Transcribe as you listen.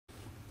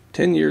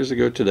10 years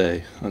ago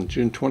today, on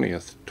June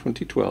 20th,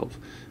 2012,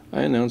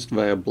 I announced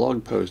via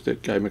blog post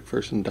at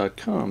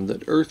GuyMcPherson.com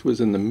that Earth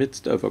was in the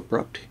midst of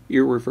abrupt,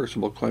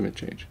 irreversible climate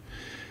change.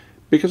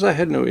 Because I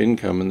had no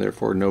income and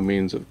therefore no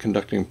means of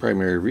conducting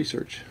primary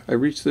research, I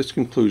reached this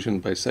conclusion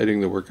by citing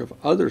the work of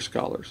other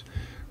scholars,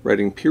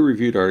 writing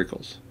peer-reviewed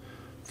articles.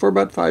 For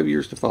about 5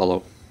 years to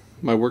follow,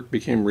 my work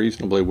became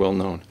reasonably well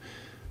known.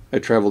 I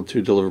traveled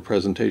to deliver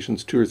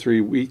presentations 2 or 3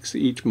 weeks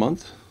each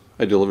month.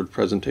 I delivered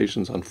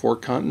presentations on 4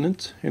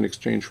 continents in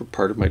exchange for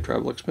part of my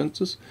travel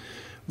expenses.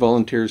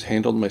 Volunteers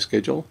handled my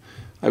schedule.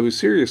 I was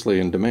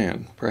seriously in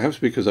demand, perhaps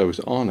because I was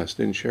honest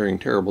in sharing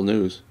terrible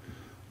news,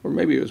 or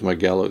maybe it was my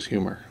gallows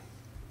humor.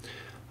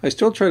 I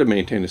still try to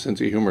maintain a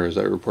sense of humor as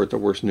I report the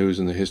worst news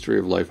in the history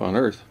of life on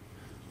Earth.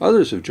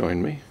 Others have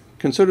joined me.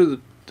 Consider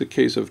the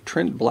case of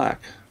Trent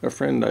Black, a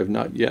friend I've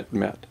not yet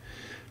met.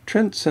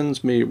 Trent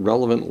sends me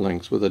relevant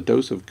links with a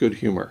dose of good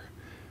humor.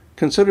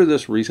 Consider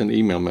this recent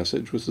email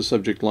message with the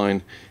subject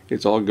line,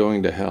 "It's all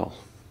going to hell."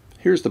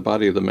 Here's the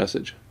body of the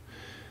message.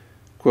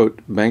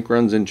 Quote, "Bank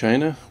runs in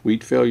China,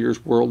 wheat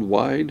failures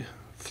worldwide,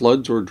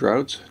 floods or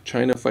droughts,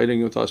 China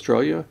fighting with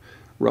Australia,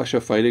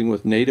 Russia fighting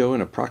with NATO in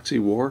a proxy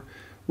war,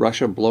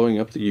 Russia blowing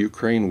up the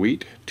Ukraine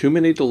wheat, too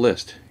many to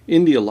list,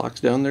 India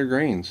locks down their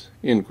grains."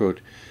 End quote.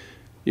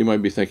 You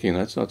might be thinking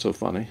that's not so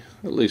funny,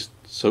 at least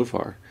so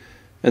far.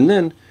 And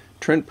then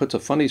Trent puts a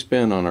funny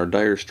spin on our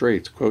dire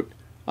straits. Quote,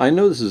 "I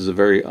know this is a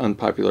very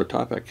unpopular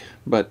topic,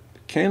 but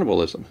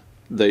cannibalism,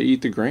 they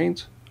eat the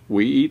grains,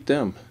 we eat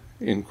them."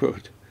 End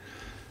quote.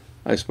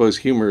 I suppose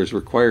humor is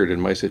required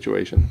in my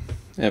situation.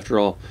 After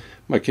all,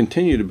 my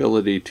continued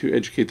ability to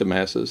educate the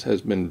masses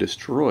has been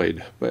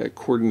destroyed by a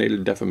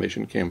coordinated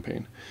defamation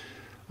campaign.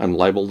 I'm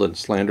libeled and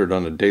slandered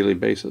on a daily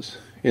basis.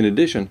 In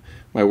addition,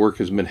 my work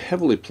has been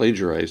heavily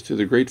plagiarized to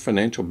the great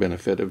financial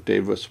benefit of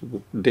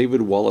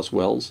David Wallace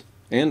Wells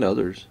and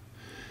others.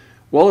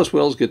 Wallace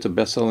Wells gets a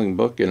best-selling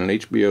book and an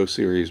HBO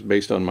series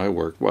based on my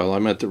work, while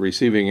I'm at the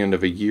receiving end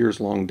of a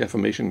years-long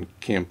defamation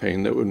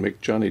campaign that would make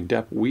Johnny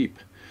Depp weep.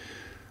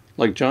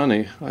 Like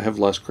Johnny, I have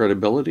lost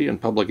credibility and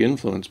public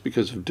influence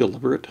because of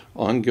deliberate,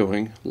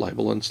 ongoing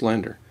libel and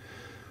slander.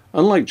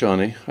 Unlike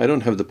Johnny, I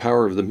don't have the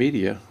power of the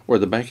media or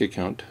the bank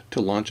account to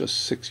launch a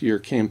 6-year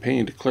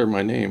campaign to clear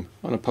my name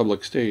on a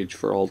public stage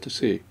for all to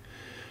see.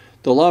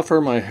 The law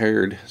firm I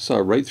hired saw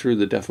right through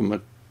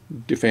the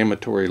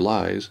defamatory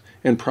lies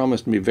and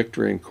promised me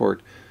victory in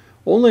court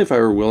only if I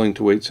were willing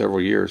to wait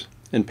several years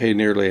and pay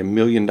nearly $1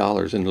 million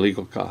in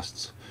legal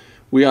costs.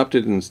 We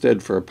opted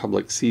instead for a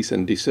public cease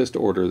and desist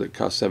order that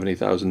cost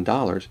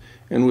 $70,000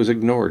 and was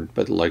ignored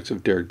by the likes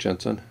of Derrick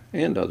Jensen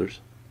and others.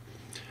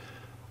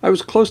 I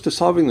was close to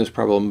solving this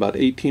problem about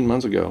 18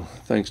 months ago,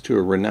 thanks to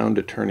a renowned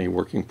attorney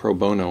working pro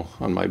bono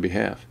on my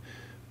behalf.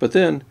 But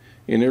then,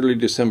 in early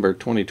December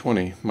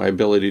 2020, my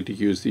ability to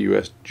use the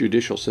U.S.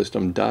 judicial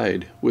system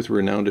died with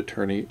renowned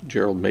attorney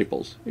Gerald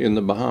Maples in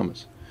the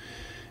Bahamas.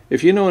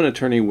 If you know an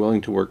attorney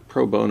willing to work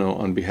pro bono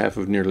on behalf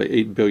of nearly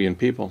 8 billion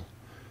people,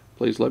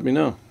 please let me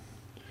know.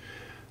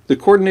 The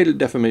coordinated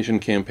defamation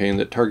campaign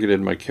that targeted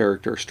my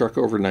character struck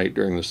overnight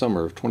during the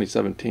summer of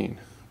 2017.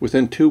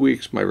 Within 2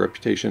 weeks, my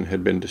reputation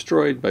had been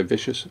destroyed by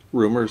vicious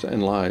rumors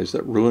and lies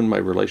that ruined my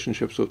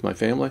relationships with my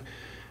family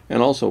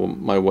and also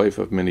my wife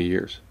of many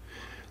years.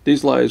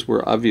 These lies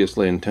were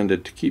obviously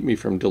intended to keep me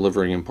from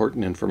delivering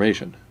important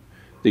information.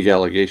 The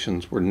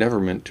allegations were never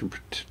meant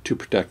to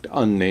protect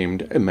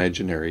unnamed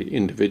imaginary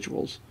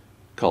individuals,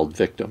 called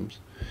victims.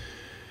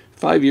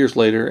 5 years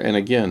later, and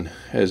again,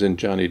 as in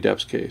Johnny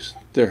Depp's case,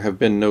 there have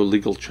been no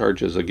legal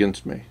charges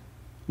against me.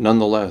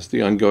 Nonetheless,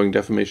 the ongoing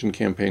defamation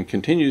campaign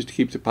continues to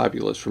keep the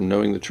populace from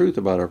knowing the truth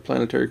about our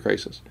planetary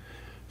crisis.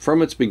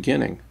 From its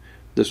beginning,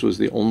 this was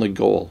the only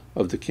goal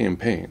of the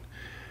campaign,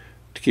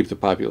 to keep the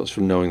populace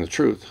from knowing the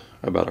truth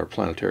about our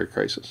planetary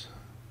crisis.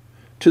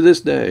 To this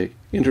day,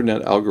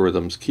 internet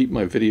algorithms keep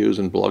my videos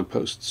and blog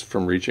posts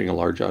from reaching a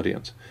large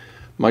audience.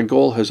 My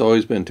goal has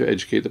always been to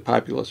educate the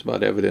populace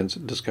about evidence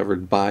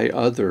discovered by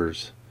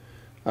others.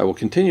 I will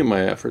continue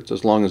my efforts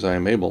as long as I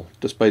am able,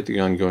 despite the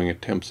ongoing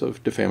attempts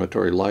of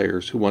defamatory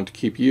liars who want to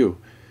keep you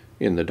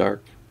in the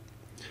dark.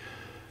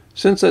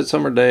 Since that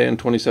summer day in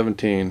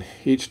 2017,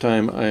 each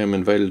time I am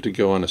invited to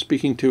go on a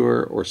speaking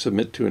tour or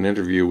submit to an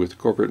interview with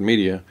corporate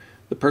media,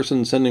 the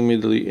person sending me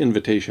the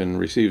invitation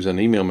receives an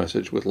email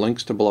message with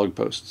links to blog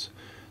posts.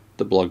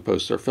 The blog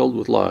posts are filled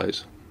with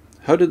lies.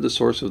 How did the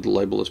source of the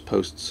libelous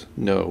posts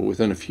know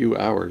within a few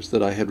hours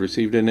that I had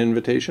received an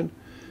invitation?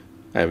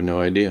 I have no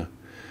idea.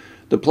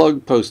 The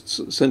blog posts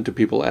sent to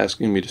people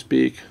asking me to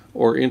speak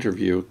or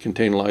interview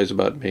contain lies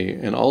about me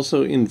and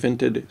also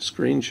invented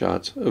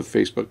screenshots of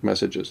Facebook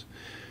messages.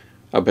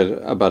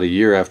 About a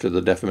year after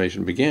the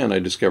defamation began, I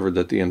discovered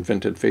that the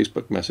invented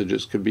Facebook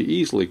messages could be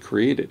easily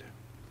created.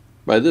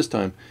 By this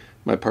time,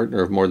 my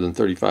partner of more than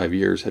 35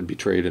 years had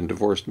betrayed and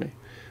divorced me.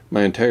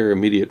 My entire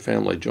immediate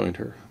family joined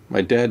her. My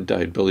dad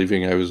died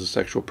believing I was a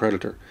sexual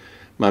predator.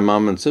 My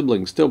mom and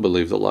siblings still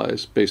believe the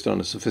lies, based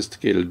on a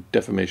sophisticated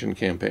defamation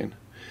campaign.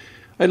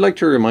 I'd like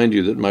to remind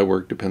you that my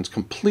work depends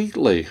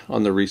completely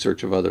on the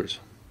research of others.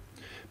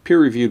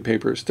 peer-reviewed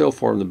papers still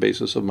form the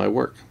basis of my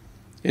work.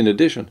 In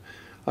addition,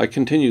 I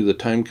continue the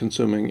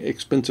time-consuming,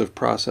 expensive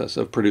process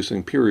of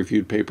producing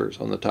peer-reviewed papers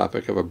on the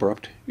topic of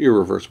abrupt,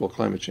 irreversible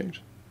climate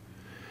change.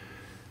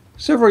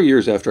 Several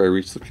years after I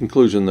reached the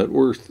conclusion that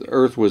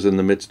Earth was in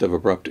the midst of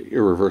abrupt,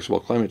 irreversible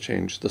climate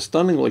change, the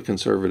stunningly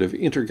conservative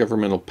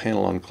Intergovernmental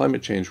Panel on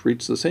Climate Change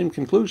reached the same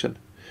conclusion.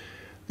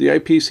 The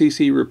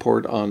IPCC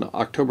report on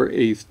October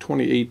 8,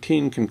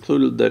 2018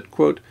 concluded that,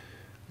 quote,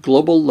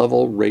 global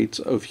level rates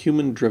of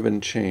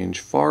human-driven change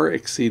far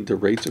exceed the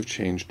rates of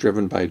change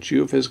driven by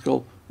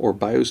geophysical or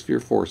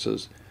biosphere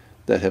forces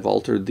that have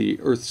altered the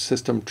Earth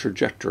system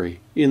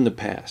trajectory in the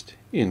past,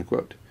 end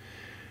quote.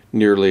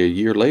 Nearly a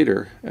year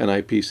later, an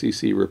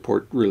IPCC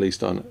report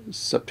released on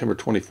September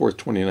 24,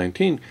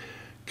 2019,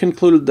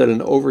 concluded that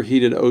an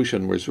overheated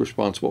ocean was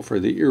responsible for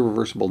the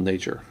irreversible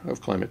nature of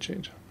climate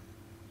change.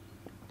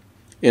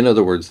 In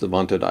other words, the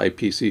vaunted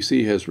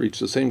IPCC has reached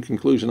the same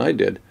conclusion I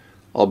did,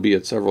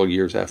 albeit several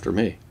years after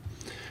me.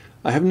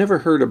 I have never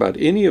heard about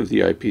any of the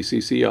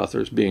IPCC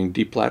authors being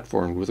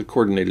deplatformed with a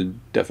coordinated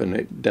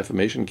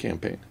defamation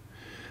campaign.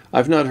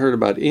 I've not heard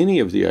about any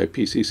of the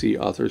IPCC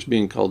authors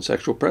being called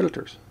sexual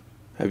predators.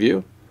 Have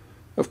you?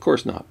 Of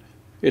course not.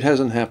 It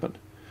hasn't happened.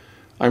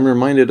 I'm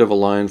reminded of a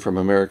line from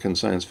American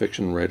science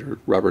fiction writer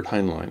Robert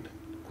Heinlein,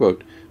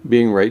 quote,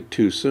 being right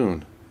too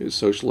soon is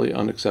socially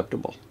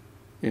unacceptable,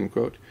 end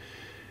quote.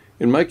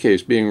 In my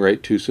case, being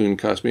right too soon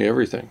cost me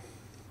everything,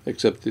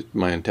 except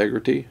my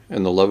integrity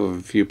and the love of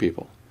a few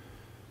people.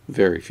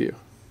 Very few.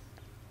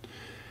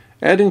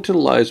 Adding to the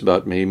lies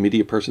about me,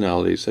 media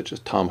personalities such as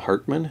Thom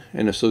Hartmann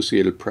and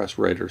Associated Press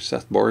writer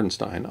Seth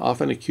Borenstein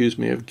often accuse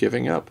me of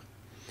giving up.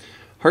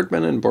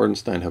 Hartmann and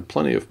Borenstein have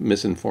plenty of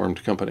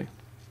misinformed company.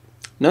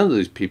 None of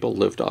these people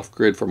lived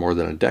off-grid for more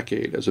than a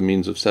decade as a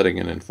means of setting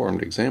an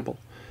informed example.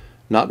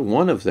 Not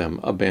one of them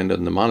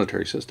abandoned the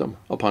monetary system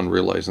upon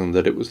realizing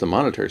that it was the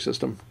monetary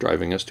system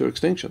driving us to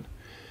extinction.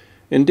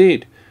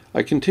 Indeed,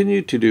 I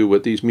continue to do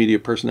what these media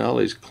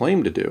personalities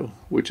claim to do,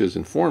 which is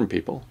inform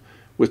people,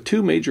 with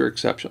two major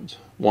exceptions.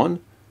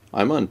 One,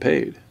 I'm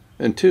unpaid,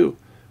 and two,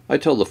 I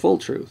tell the full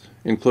truth,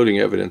 including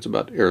evidence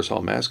about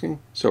aerosol masking,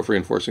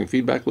 self-reinforcing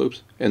feedback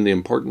loops, and the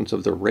importance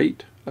of the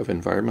rate of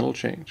environmental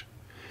change.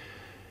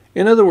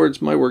 In other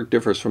words, my work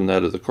differs from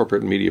that of the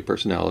corporate media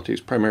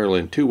personalities primarily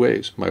in two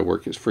ways. My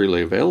work is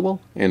freely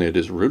available, and it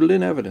is rooted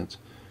in evidence.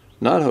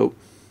 Not hope,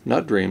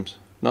 not dreams,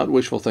 not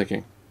wishful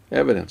thinking.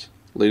 Evidence,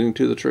 leading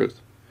to the truth.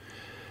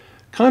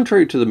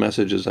 Contrary to the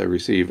messages I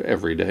receive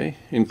every day,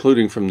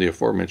 including from the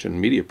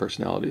aforementioned media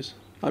personalities,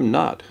 I'm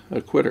not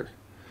a quitter.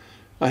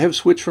 I have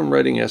switched from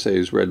writing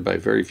essays read by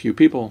very few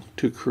people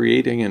to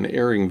creating and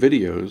airing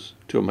videos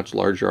to a much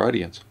larger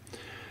audience.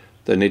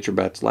 The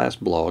NatureBat's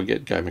Last blog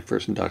at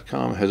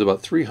GuyMcPherson.com has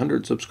about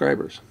 300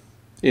 subscribers.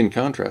 In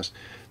contrast,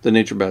 the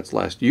NatureBat's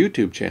Last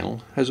YouTube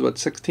channel has about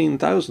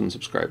 16,000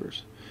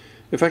 subscribers.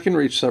 If I can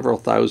reach several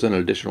thousand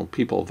additional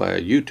people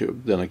via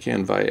YouTube than I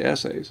can via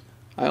essays,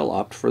 I'll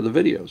opt for the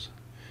videos.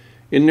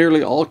 In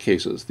nearly all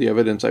cases, the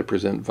evidence I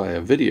present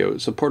via video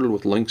is supported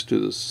with links to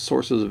the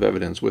sources of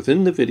evidence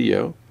within the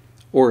video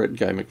or at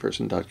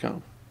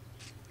GuyMcPherson.com.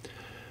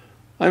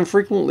 I am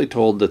frequently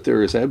told that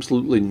there is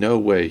absolutely no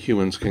way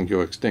humans can go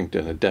extinct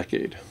in a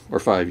decade, or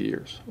 5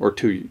 years, or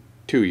two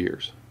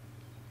years.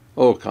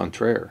 Au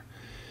contraire.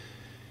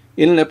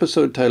 In an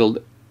episode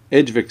titled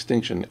Edge of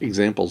Extinction,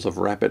 Examples of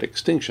Rapid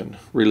Extinction,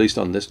 released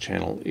on this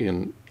channel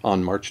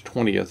on March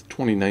 20th,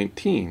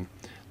 2019,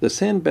 the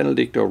San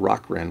Benedicto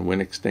rock wren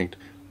went extinct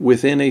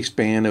within a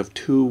span of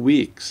 2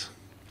 weeks.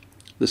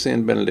 The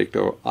San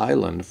Benedicto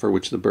island for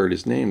which the bird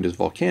is named is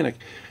volcanic,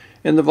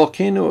 and the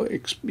volcano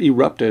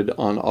erupted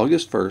on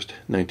August 1st,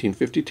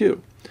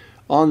 1952.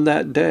 On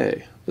that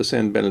day, the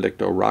San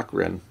Benedicto rock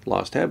wren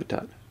lost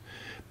habitat.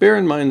 Bear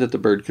in mind that the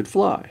bird could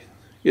fly.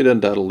 It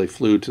undoubtedly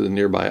flew to the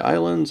nearby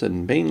islands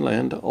and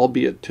mainland,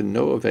 albeit to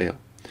no avail.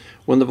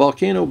 When the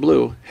volcano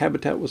blew,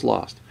 habitat was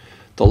lost.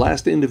 The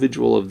last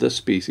individual of this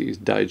species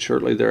died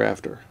shortly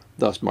thereafter,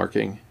 thus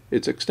marking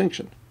its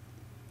extinction.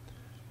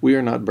 We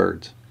are not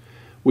birds.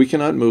 We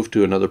cannot move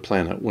to another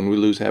planet when we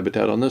lose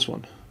habitat on this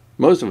one.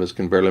 Most of us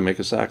can barely make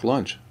a sack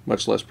lunch,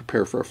 much less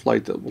prepare for a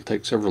flight that will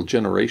take several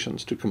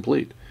generations to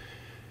complete.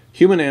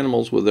 Human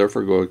animals will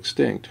therefore go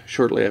extinct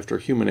shortly after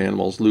human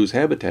animals lose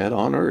habitat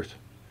on Earth.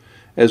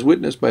 As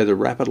witnessed by the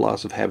rapid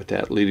loss of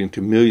habitat leading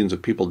to millions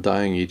of people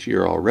dying each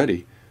year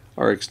already,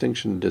 our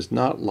extinction does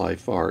not lie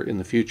far in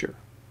the future.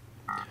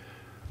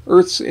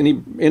 Earth's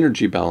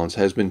energy balance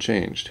has been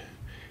changed.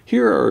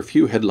 Here are a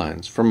few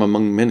headlines from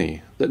among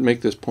many that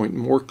make this point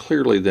more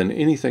clearly than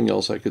anything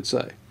else I could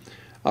say.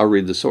 I'll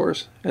read the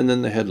source and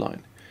then the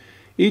headline.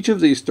 Each of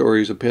these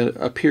stories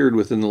appeared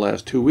within the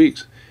last 2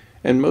 weeks,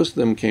 and most of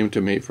them came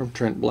to me from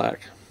Trent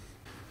Black.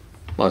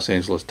 Los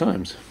Angeles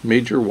Times.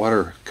 Major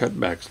water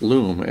cutbacks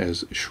loom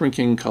as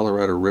shrinking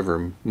Colorado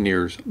River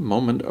nears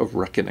moment of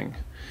reckoning.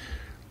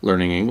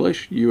 Learning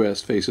English,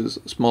 U.S. faces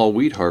small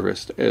wheat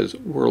harvest as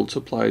world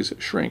supplies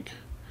shrink.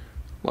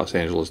 Los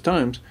Angeles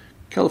Times.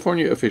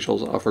 California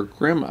officials offer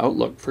grim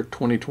outlook for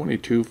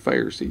 2022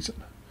 fire season.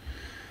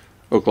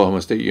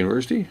 Oklahoma State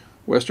University,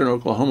 Western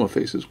Oklahoma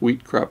faces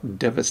wheat crop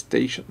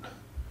devastation.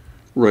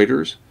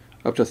 Reuters,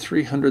 up to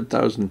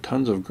 300,000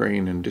 tons of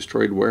grain in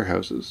destroyed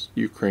warehouses,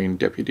 Ukraine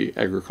Deputy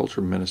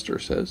Agriculture Minister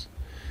says.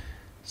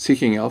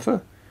 Seeking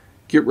Alpha,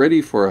 get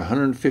ready for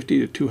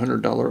 $150 to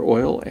 $200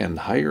 oil and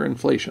higher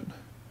inflation.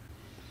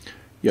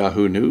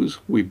 Yahoo News,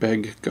 we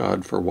beg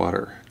God for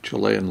water.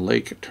 Chilean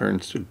lake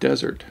turns to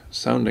desert,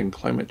 sounding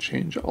climate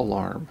change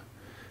alarm.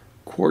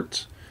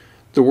 Quartz,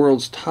 the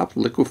world's top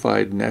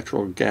liquefied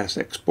natural gas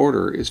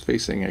exporter is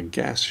facing a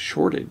gas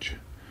shortage.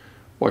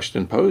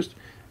 Washington Post,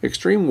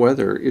 extreme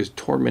weather is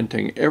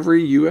tormenting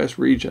every U.S.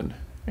 region,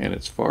 and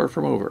it's far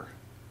from over.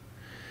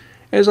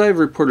 As I have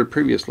reported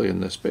previously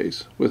in this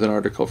space, with an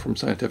article from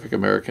Scientific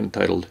American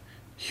titled,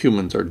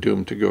 Humans Are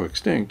Doomed to Go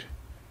Extinct,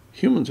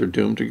 humans are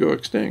doomed to go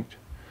extinct.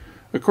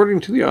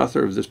 According to the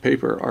author of this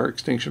paper, our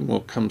extinction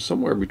will come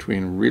somewhere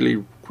between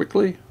really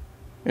quickly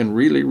and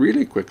really,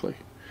 really quickly.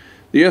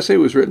 The essay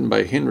was written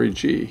by Henry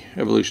G.,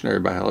 evolutionary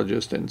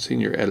biologist and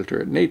senior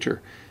editor at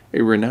Nature,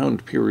 a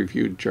renowned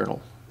peer-reviewed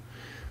journal.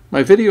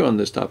 My video on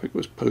this topic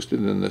was posted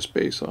in this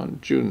space on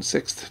June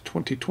 6,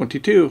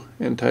 2022,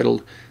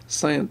 entitled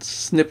Science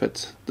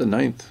Snippets, the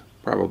 9th,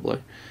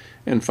 probably,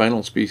 and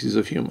Final Species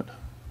of Human.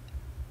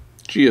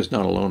 G is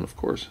not alone, of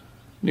course.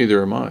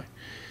 Neither am I.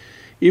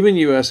 Even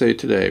USA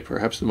Today,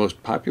 perhaps the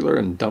most popular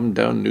and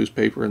dumbed-down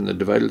newspaper in the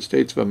divided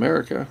states of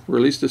America,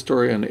 released a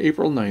story on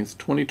April 9,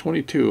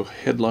 2022,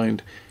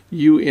 headlined,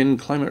 UN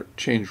Climate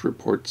Change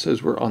Report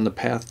Says We're on the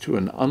Path to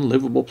an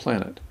Unlivable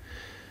Planet.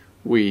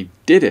 We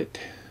did it!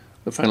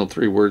 The final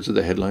 3 words of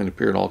the headline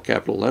appear in all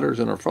capital letters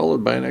and are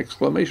followed by an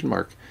exclamation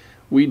mark.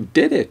 We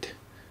did it!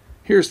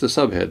 Here's the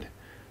subhead.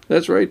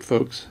 That's right,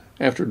 folks.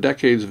 After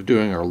decades of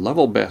doing our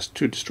level best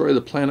to destroy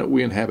the planet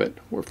we inhabit,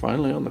 we're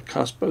finally on the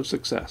cusp of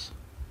success.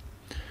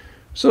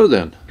 So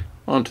then,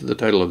 on to the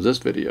title of this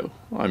video.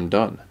 I'm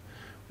done.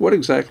 What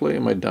exactly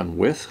am I done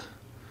with?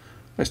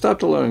 I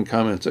stopped allowing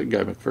comments at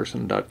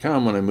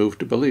GuyMcPherson.com when I moved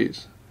to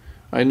Belize.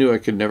 I knew I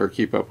could never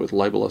keep up with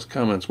libelous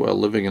comments while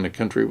living in a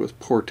country with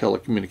poor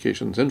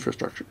telecommunications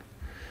infrastructure.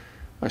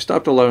 I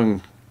stopped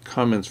allowing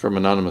comments from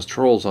anonymous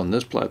trolls on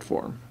this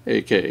platform,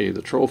 aka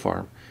the Troll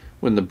Farm,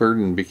 when the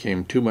burden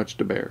became too much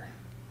to bear.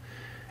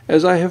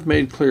 As I have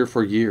made clear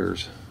for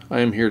years, I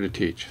am here to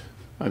teach.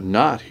 I'm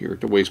not here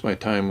to waste my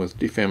time with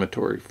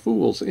defamatory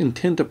fools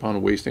intent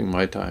upon wasting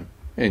my time,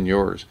 and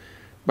yours,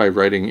 by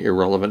writing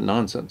irrelevant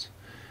nonsense.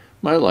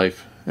 My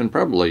life, and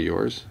probably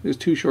yours, is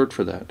too short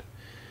for that.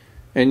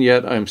 And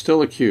yet I am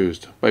still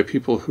accused, by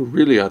people who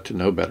really ought to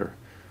know better,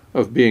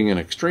 of being an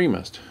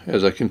extremist,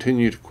 as I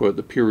continue to quote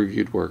the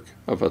peer-reviewed work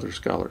of other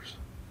scholars.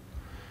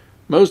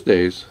 Most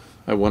days,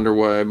 I wonder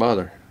why I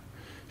bother.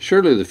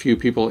 Surely the few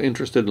people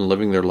interested in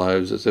living their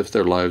lives as if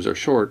their lives are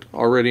short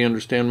already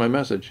understand my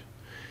message.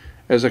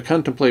 As I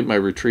contemplate my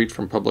retreat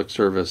from public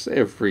service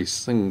every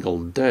single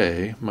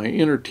day, my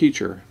inner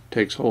teacher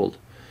takes hold.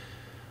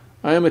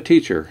 I am a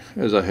teacher,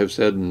 as I have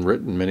said and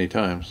written many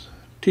times.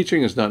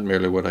 Teaching is not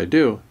merely what I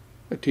do.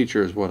 A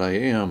teacher is what I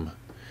am.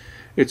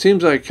 It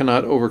seems I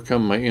cannot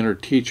overcome my inner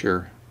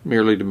teacher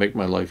merely to make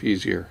my life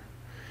easier.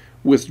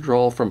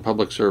 Withdrawal from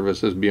public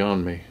service is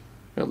beyond me,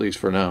 at least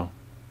for now.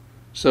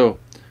 So,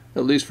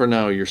 at least for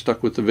now, you're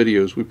stuck with the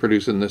videos we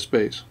produce in this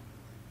space.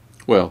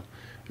 Well,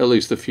 at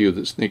least the few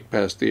that sneak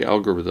past the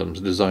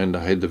algorithms designed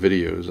to hide the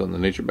videos on the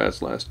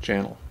NatureBat's Last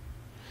channel.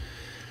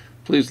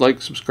 Please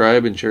like,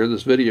 subscribe, and share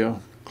this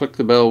video. Click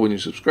the bell when you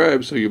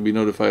subscribe so you'll be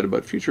notified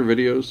about future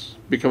videos.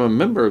 Become a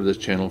member of this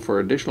channel for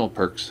additional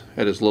perks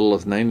at as little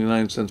as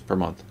 99 cents per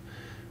month.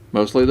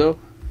 Mostly though,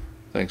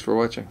 thanks for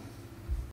watching.